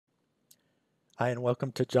Hi, and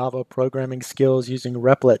welcome to Java Programming Skills using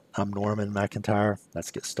Replit. I'm Norman McIntyre. Let's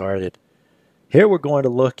get started. Here we're going to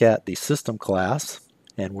look at the system class,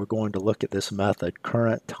 and we're going to look at this method,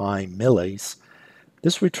 current_time_millis.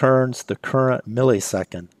 This returns the current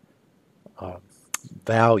millisecond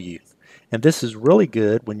value. And this is really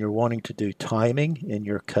good when you're wanting to do timing in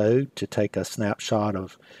your code to take a snapshot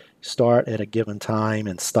of start at a given time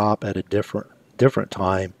and stop at a different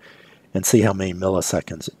time and see how many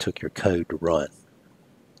milliseconds it took your code to run.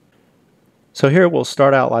 So here we'll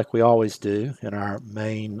start out like we always do in our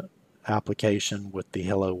main application with the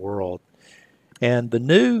Hello World. And the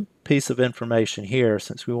new piece of information here,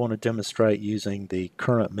 since we want to demonstrate using the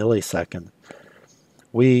current millisecond,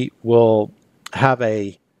 we will have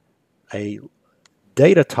a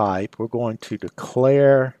data type. We're going to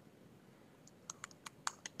declare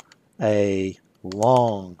a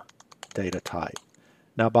long data type.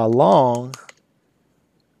 Now by long,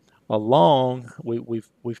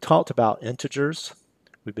 we've talked about integers.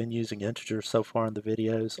 We've been using integers so far in the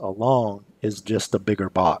videos. A long is just a bigger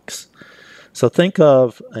box. So think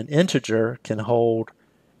of an integer can hold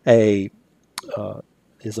is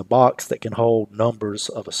a box that can hold numbers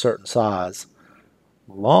of a certain size.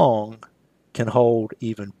 Long can hold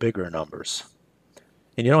even bigger numbers.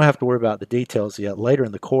 And you don't have to worry about the details yet. Later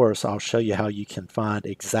in the course, I'll show you how you can find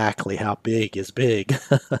exactly how big is big.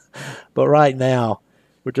 But right now,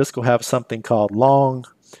 we're just going to have something called long,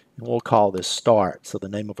 and we'll call this start. So the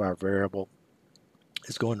name of our variable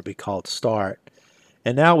is going to be called start.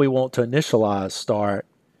 And now we want to initialize start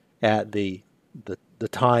at the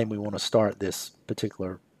time we want to start this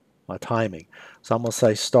particular timing. So I'm going to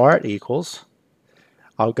say start equals,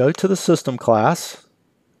 I'll go to the system class,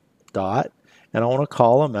 dot, and I want to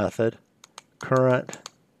call a method current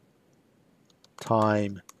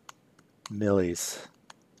time millis.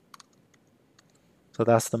 So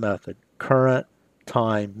that's the method, current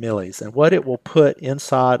time millis. And what it will put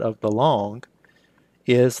inside of the long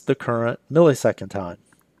is the current millisecond time.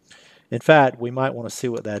 In fact, we might want to see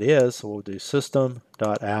what that is. So we'll do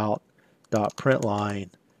system.out.println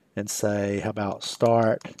and say, how about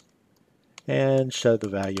start, and show the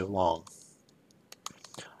value of long.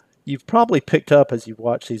 You've probably picked up as you've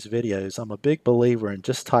watched these videos, I'm a big believer in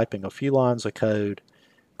just typing a few lines of code,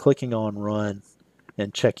 clicking on run,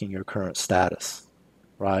 and checking your current status,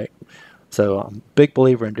 right? So I'm a big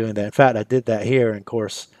believer in doing that. In fact, I did that here, and of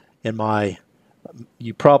course,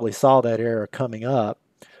 you probably saw that error coming up.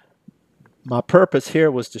 My purpose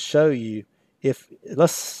here was to show you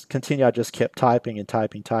let's continue, I just kept typing and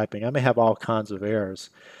typing. I may have all kinds of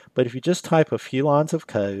errors, but if you just type a few lines of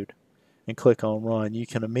code and click on run, you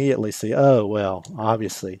can immediately see, oh, well,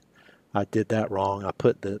 obviously I did that wrong. I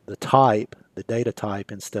put the data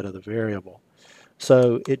type instead of the variable.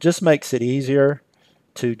 So it just makes it easier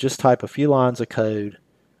to just type a few lines of code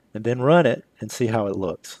and then run it and see how it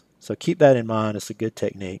looks. So keep that in mind. It's a good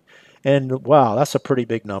technique. And wow, that's a pretty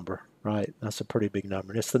big number, right? That's a pretty big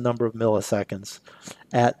number. And it's the number of milliseconds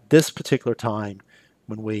at this particular time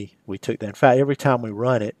when we took that. In fact, every time we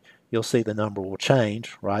run it, you'll see the number will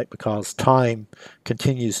change, right? Because time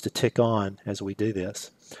continues to tick on as we do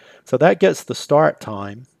this. So that gets the start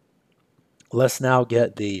time. Let's now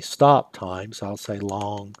get the stop time. So I'll say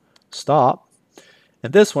long stop.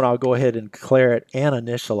 And this one I'll go ahead and declare it and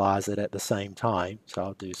initialize it at the same time. So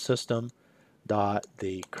I'll do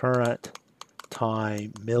system.the current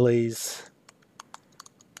time millis.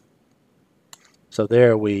 So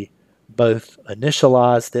there we both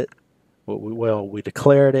initialized it. Well, we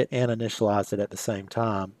declared it and initialized it at the same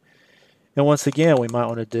time. And once again, we might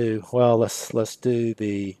want to do, well, let's do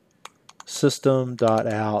the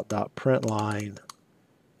system.out.println,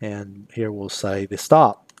 and here we'll say the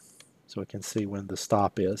stop, so we can see when the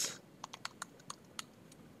stop is.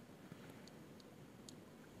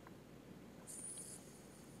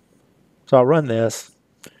 So I'll run this,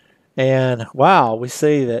 and wow, we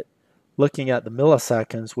see that looking at the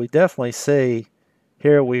milliseconds, we definitely see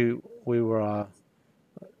here we were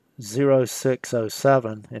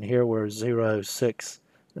 0607, and here we're 06.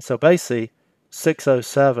 So basically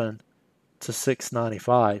 607 to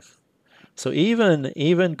 695. So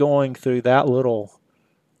even going through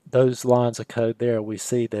those lines of code there, we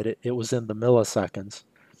see that it was in the milliseconds.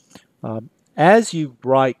 As you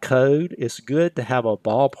write code, it's good to have a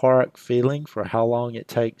ballpark feeling for how long it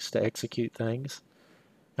takes to execute things.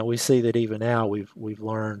 And we see that even now we've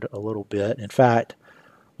learned a little bit. In fact,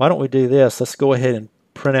 why don't we do this? Let's go ahead and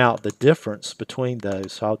print out the difference between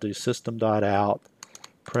those. So I'll do system.out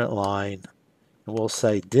println, and we'll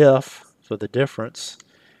say diff for the difference.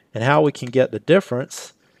 And how we can get the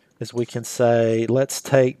difference is we can say, let's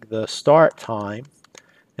take the start time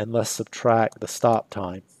and let's subtract the stop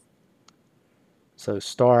time. So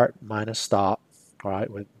start minus stop. All right,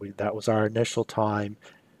 that was our initial time.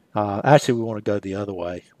 Actually, we want to go the other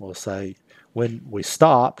way. We'll say when we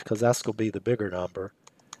stopped, because that's going to be the bigger number,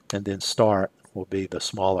 and then start will be the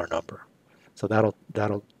smaller number. So that'll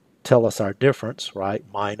tell us our difference, right?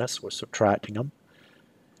 Minus, we're subtracting them.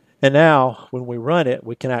 And now when we run it,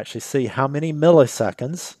 we can actually see how many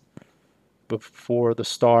milliseconds before the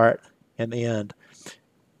start and the end.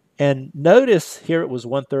 And notice here it was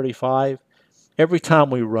 135. Every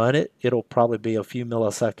time we run it, it'll probably be a few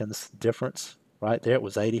milliseconds difference. Right there it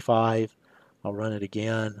was 85. I'll run it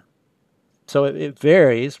again. So it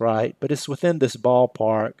varies, right? But it's within this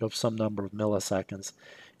ballpark of some number of milliseconds.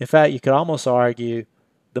 In fact, you could almost argue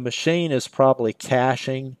the machine is probably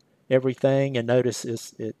caching everything, and notice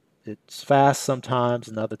it's fast sometimes,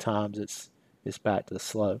 and other times it's back to the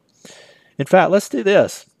slow. In fact, let's do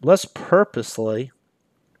this. Let's purposely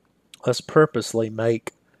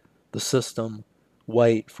make the system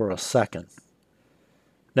wait for a second.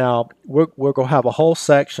 Now, we're going to have a whole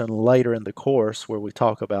section later in the course where we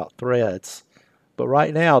talk about threads. But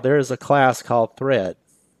right now, there is a class called Thread.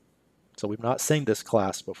 So we've not seen this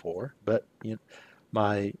class before. But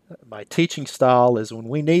my teaching style is when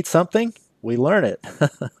we need something, we learn it.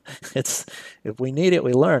 If we need it,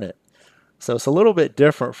 we learn it. So it's a little bit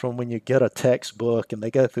different from when you get a textbook and they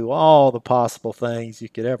go through all the possible things you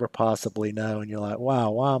could ever possibly know. And you're like, wow,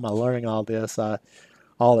 why am I learning all this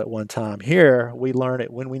all at one time? Here, we learn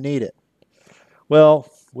it when we need it. Well,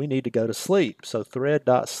 we need to go to sleep. So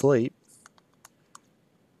Thread.sleep,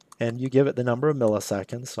 and you give it the number of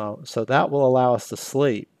milliseconds. So that will allow us to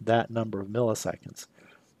sleep that number of milliseconds.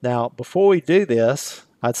 Now, before we do this,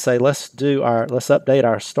 I'd say let's update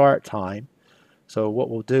our start time. So what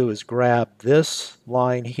we'll do is grab this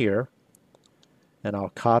line here, and I'll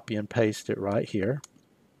copy and paste it right here.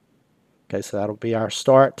 Okay, so that'll be our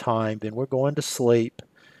start time. Then we're going to sleep,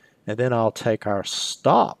 and then I'll take our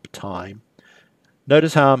stop time.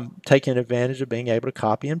 Notice how I'm taking advantage of being able to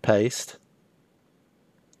copy and paste.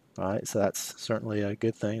 All right, so that's certainly a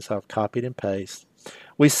good thing. So I've copied and pasted.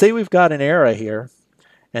 We see we've got an error here,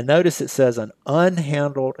 and notice it says an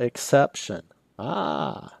unhandled exception.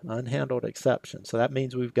 Unhandled exception. So that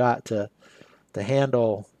means we've got to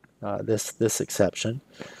handle this exception.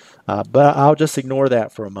 But I'll just ignore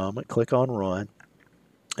that for a moment. Click on Run.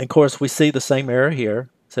 And of course, we see the same error here.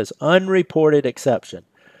 It says unreported exception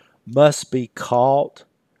must be caught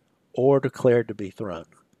or declared to be thrown.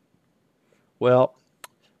 Well,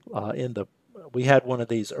 we had one of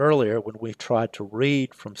these earlier when we tried to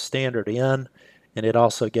read from standard in, and it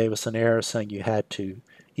also gave us an error saying you had to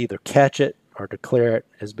either catch it or declare it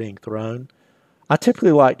as being thrown. I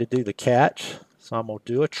typically like to do the catch, so I'm going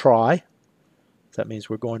to do a try. That means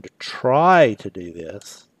we're going to try to do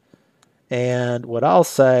this. And what I'll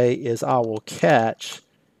say is I will catch,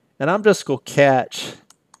 and I'm just going to catch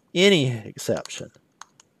any exception.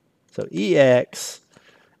 So EX,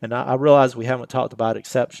 and I realize we haven't talked about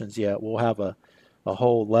exceptions yet. We'll have a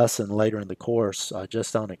whole lesson later in the course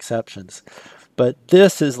just on exceptions. But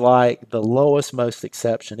this is like the lowest most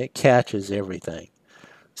exception. It catches everything.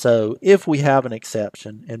 So if we have an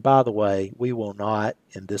exception, and by the way, we will not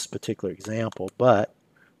in this particular example, but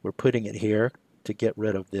we're putting it here to get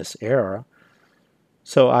rid of this error.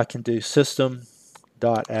 So I can do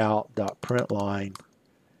system.out.println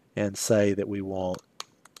and say that we want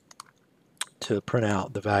to print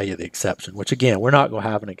out the value of the exception, which again, we're not going to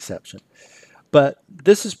have an exception. But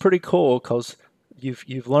this is pretty cool because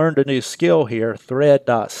you've learned a new skill here.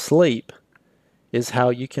 Thread.sleep is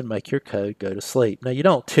how you can make your code go to sleep. Now, you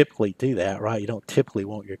don't typically do that, right? You don't typically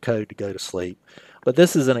want your code to go to sleep. But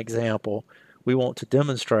this is an example. We want to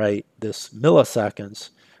demonstrate this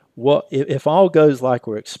milliseconds. If all goes like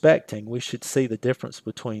we're expecting, we should see the difference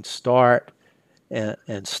between start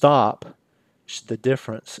and stop. The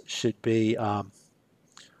difference should be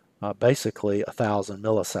basically 1,000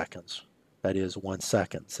 milliseconds. That is 1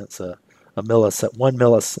 second, since a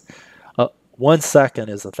millisecond, 1 second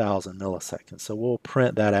is 1,000 milliseconds. So we'll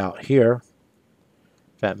print that out here.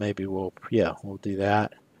 In fact, maybe we'll do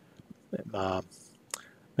that.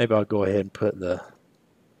 Maybe I'll go ahead and put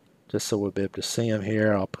just so we'll be able to see them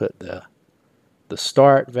here, I'll put the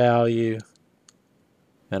start value,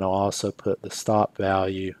 and I'll also put the stop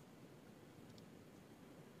value.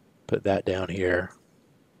 Put that down here.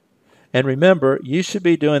 And remember, you should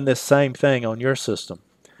be doing this same thing on your system.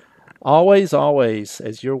 Always,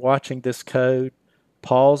 as you're watching this code,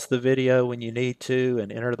 pause the video when you need to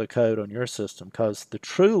and enter the code on your system, because the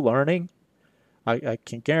true learning, I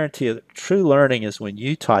can guarantee you that true learning is when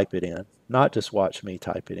you type it in, not just watch me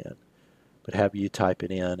type it in. but have you type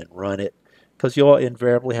it in and run it, because you'll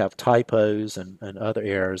invariably have typos and other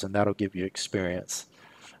errors, and that'll give you experience.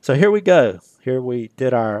 So here we go. Here we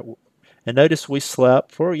did our, and notice we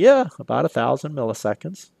slept for, yeah, about 1,000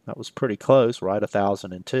 milliseconds. That was pretty close, right?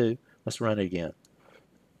 1,002. Let's run it again.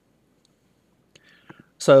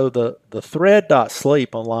 So the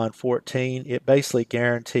thread.sleep on line 14, it basically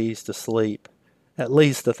guarantees to sleep at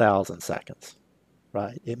least 1,000 seconds,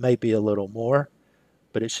 right? It may be a little more,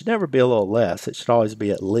 but it should never be a little less. It should always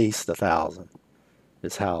be at least 1,000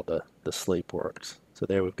 is how the sleep works. So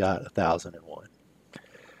there we've got 1,001.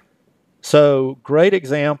 So great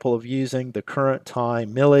example of using the current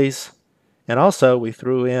time millis. And also we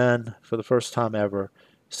threw in, for the first time ever,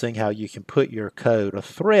 seeing how you can put your code. A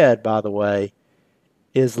thread, by the way,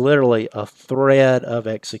 is literally a thread of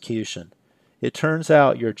execution. It turns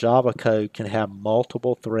out your Java code can have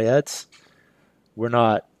multiple threads. We're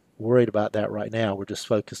not worried about that right now. We're just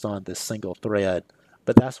focused on this single thread.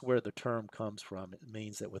 But that's where the term comes from. It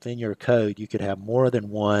means that within your code, you could have more than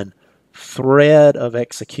one thread of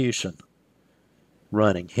execution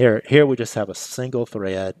running. Here we just have a single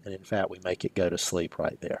thread, and in fact, we make it go to sleep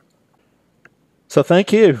right there. So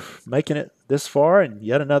thank you for making it this far in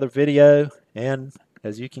yet another video. And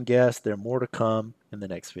as you can guess, there are more to come in the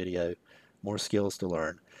next video, more skills to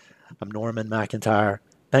learn. I'm Norman McIntyre.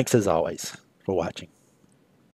 Thanks as always for watching.